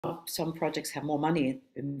some projects have more money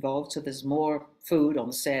involved, so there's more food on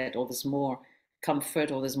the set, or there's more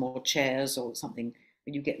comfort, or there's more chairs, or something.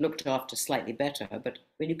 When you get looked after slightly better, but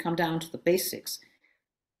when you come down to the basics,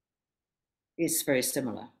 it's very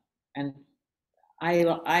similar. And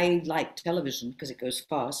I like television because it goes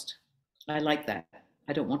fast. I like that.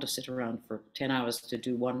 I don't want to sit around for 10 hours to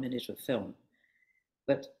do 1 minute of film.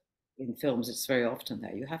 But in films, it's very often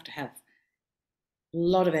that you have to have a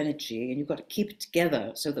lot of energy and you've got to keep it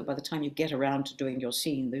together so that by the time you get around to doing your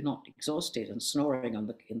scene, they're not exhausted and snoring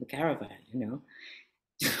in the caravan, you know.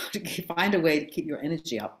 To find a way to keep your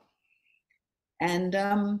energy up. And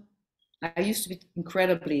I used to be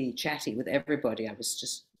incredibly chatty with everybody. I was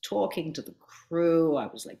just talking to the crew. I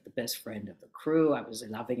was like the best friend of the crew. I was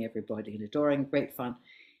loving everybody and adoring, great fun.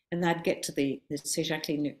 And I'd get to they'd say,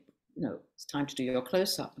 Jacqueline, it's time to do your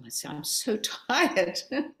close up. And I'd say, I'm so tired.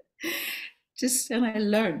 And I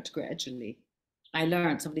learned gradually.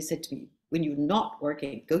 Somebody said to me, when you're not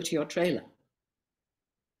working, go to your trailer.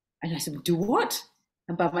 And I said, do what?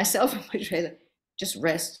 I'm by myself in my trailer. Just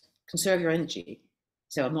rest, conserve your energy.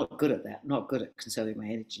 So I'm not good at that. I'm not good at conserving my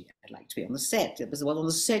energy. I'd like to be on the set. It was, well, on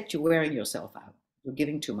the set, you're wearing yourself out. You're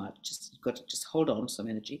giving too much. You've got to just hold on to some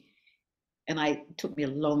energy. And it took me a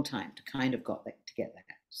long time to kind of get that.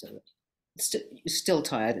 So you're still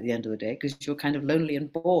tired at the end of the day because you're kind of lonely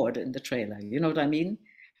and bored in the trailer. You know what I mean?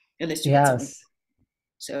 Unless you got something. Yes.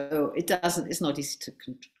 So it's not easy to,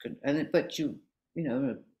 but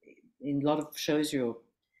in a lot of shows, you're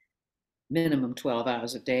minimum 12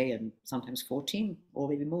 hours a day and sometimes 14 or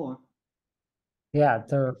maybe more. Yeah,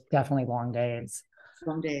 they're definitely long days.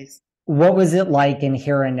 Long days. What was it like in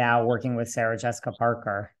Here and Now working with Sarah Jessica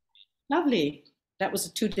Parker? Lovely. That was a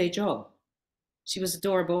 2-day job. She was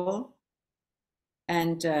adorable.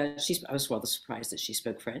 And I was rather surprised that she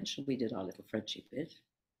spoke French. We did our little Frenchy bit.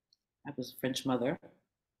 I was a French mother.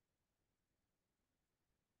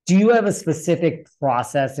 Do you have a specific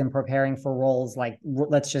process in preparing for roles? Like,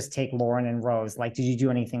 let's just take Loren Rose. Like, did you do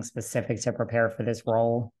anything specific to prepare for this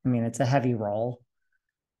role? I mean, it's a heavy role.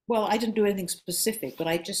 Well, I didn't do anything specific, but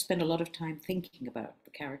I just spent a lot of time thinking about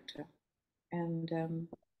the character. And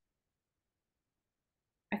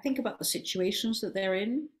I think about the situations that they're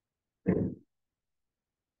in. There's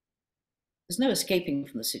no escaping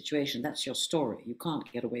from the situation. That's your story. You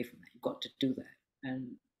can't get away from that. You've got to do that.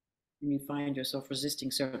 And when you find yourself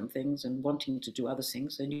resisting certain things and wanting to do other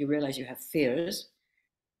things, and you realize you have fears,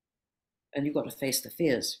 and you've got to face the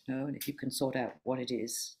fears, and if you can sort out what it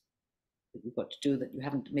is that you've got to do that you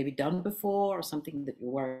haven't maybe done before or something that you're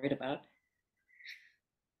worried about.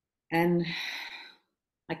 And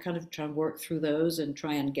I kind of try and work through those and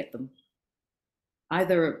try and get them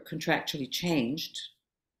either contractually changed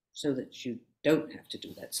so that you don't have to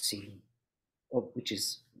do that scene, or which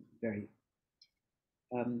is very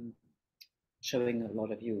showing a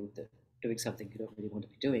lot of you that doing something you don't really want to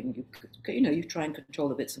be doing. You try and control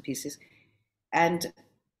the bits and pieces, and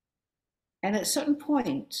at a certain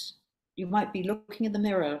point, you might be looking in the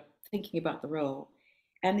mirror, thinking about the role,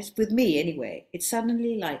 and it's with me anyway. It's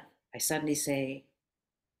suddenly like I suddenly say,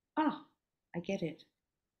 I get it,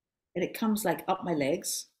 and it comes like up my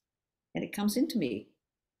legs, and it comes into me,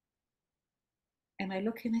 and I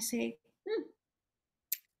look and I say,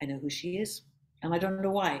 I know who she is. And I don't know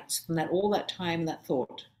why. It's from all that time, that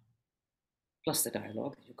thought, plus the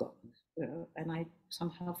dialogue that you've got, and I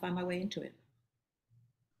somehow find my way into it.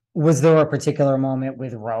 Was there a particular moment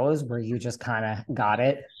with Rose where you just kind of got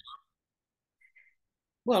it?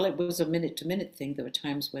 Well, it was a minute to minute thing. There were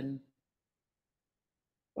times when,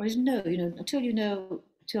 I didn't know,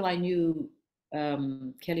 until I knew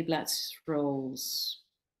Kelly Black's role's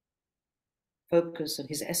focus and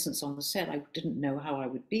his essence on the set, I didn't know how I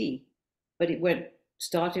would be. But it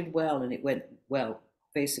started well, and it went well,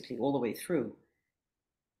 basically all the way through.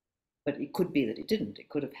 But it could be that it didn't. It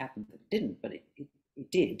could have happened that it didn't, but it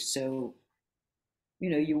did. So,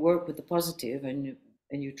 you work with the positive, and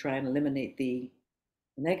you try and eliminate the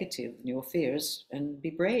negative and your fears, and be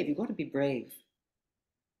brave. You've got to be brave.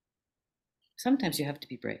 Sometimes you have to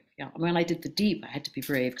be brave. Yeah. When I did The Deep, I had to be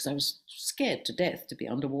brave because I was scared to death to be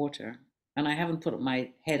underwater, and I haven't put my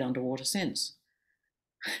head underwater since.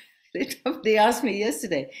 They asked me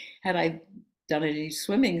yesterday, had I done any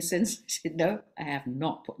swimming since? I said, no, I have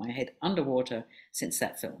not put my head underwater since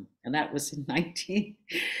that film. And that was in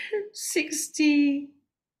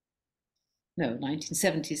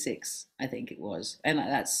 1976, I think it was. And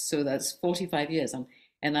that's 45 years.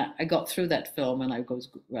 And I got through that film, and I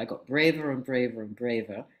got braver and braver and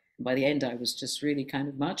braver. And by the end, I was just really kind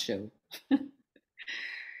of macho.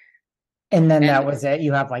 And then that was it.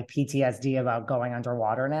 You have like PTSD about going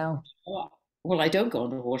underwater now? Well, I don't go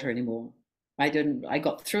underwater anymore. I didn't. I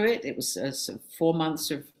got through it. It was 4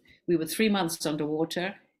 months of. We were 3 months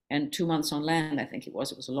underwater and 2 months on land. I think it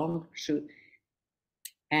was. It was a long shoot,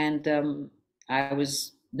 and I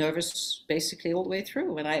was nervous basically all the way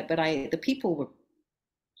through. The people were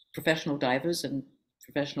professional divers and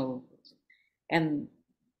professional, and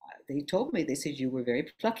they told me, they said, you were very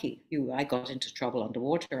plucky. I got into trouble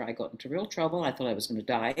underwater. I got into real trouble. I thought I was going to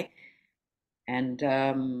die, and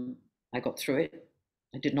I got through it.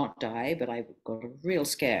 I did not die, but I got a real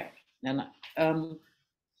scare. And um,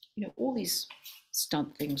 all these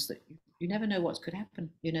stunt things that you never know what could happen.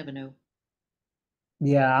 You never know.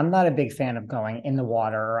 Yeah, I'm not a big fan of going in the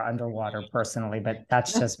water or underwater personally, but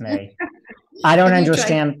that's just me. I don't Have you tried?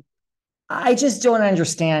 understand. I just don't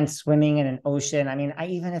understand swimming in an ocean. I mean,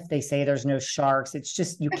 even if they say there's no sharks, it's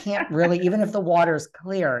just you can't really, even if the water's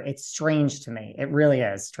clear, it's strange to me. It really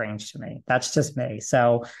is strange to me. That's just me.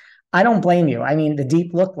 So I don't blame you. I mean, the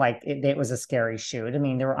deep looked like it was a scary shoot. I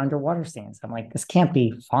mean, there were underwater scenes. I'm like, this can't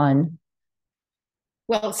be fun.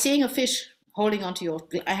 Well, seeing a fish holding onto your,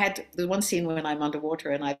 I had the one scene when I'm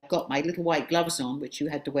underwater and I've got my little white gloves on, which you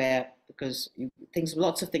had to wear because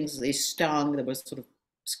lots of things, they stung. There was sort of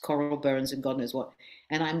coral burns and God knows what.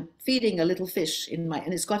 And I'm feeding a little fish and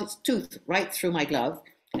it's got its tooth right through my glove.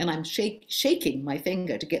 And I'm shaking my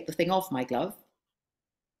finger to get the thing off my glove.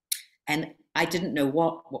 And I didn't know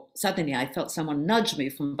what. Suddenly I felt someone nudge me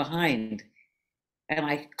from behind. And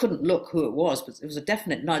I couldn't look who it was, but it was a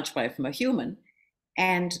definite nudge from a human.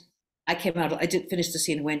 And I came out, I did finish the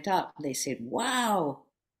scene and went up. And they said, wow.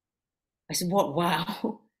 I said, what,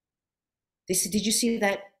 wow? They said, did you see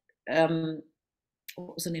that?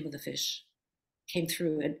 What was the name of the fish? Came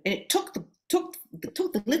through and it took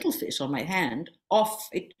the little fish on my hand off.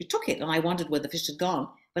 It took it, and I wondered where the fish had gone.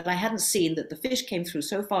 But I hadn't seen that the fish came through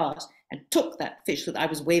so fast and took that fish that I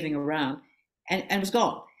was waving around and was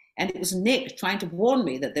gone. And it was Nick trying to warn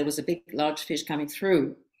me that there was a big, large fish coming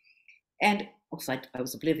through. And of course, I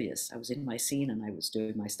was oblivious. I was in my scene and I was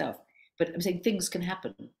doing my stuff. But I'm saying things can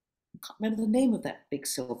happen. I can't remember the name of that big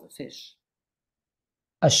silver fish.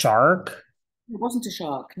 A shark? It wasn't a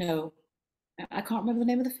shark, no. I can't remember the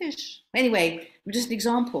name of the fish. Anyway, just an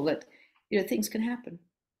example that things can happen.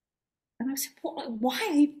 And I said, why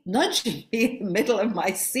are you nudging me in the middle of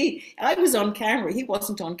my scene? I was on camera. He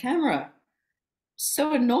wasn't on camera.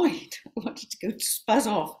 So annoyed. I wanted to go spuzz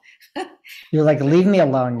off. You're like, leave me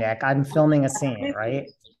alone, Nick. I'm filming a scene, right?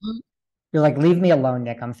 You're like, leave me alone,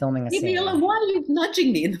 Nick. I'm filming a Leave me alone. scene. Why are you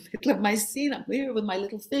nudging me in the middle of my scene? I'm here with my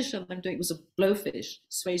little fish, and it was a blowfish,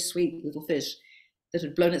 it's a very sweet little fish that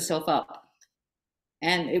had blown itself up.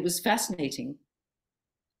 And it was fascinating.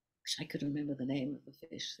 Wish I could remember the name of the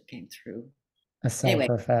fish that came through. A Anyway,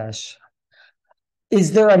 silver fish.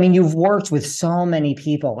 Is there, I mean, you've worked with so many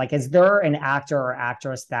people. Like, is there an actor or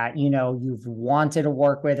actress that, you've wanted to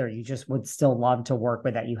work with or you just would still love to work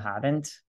with that you haven't?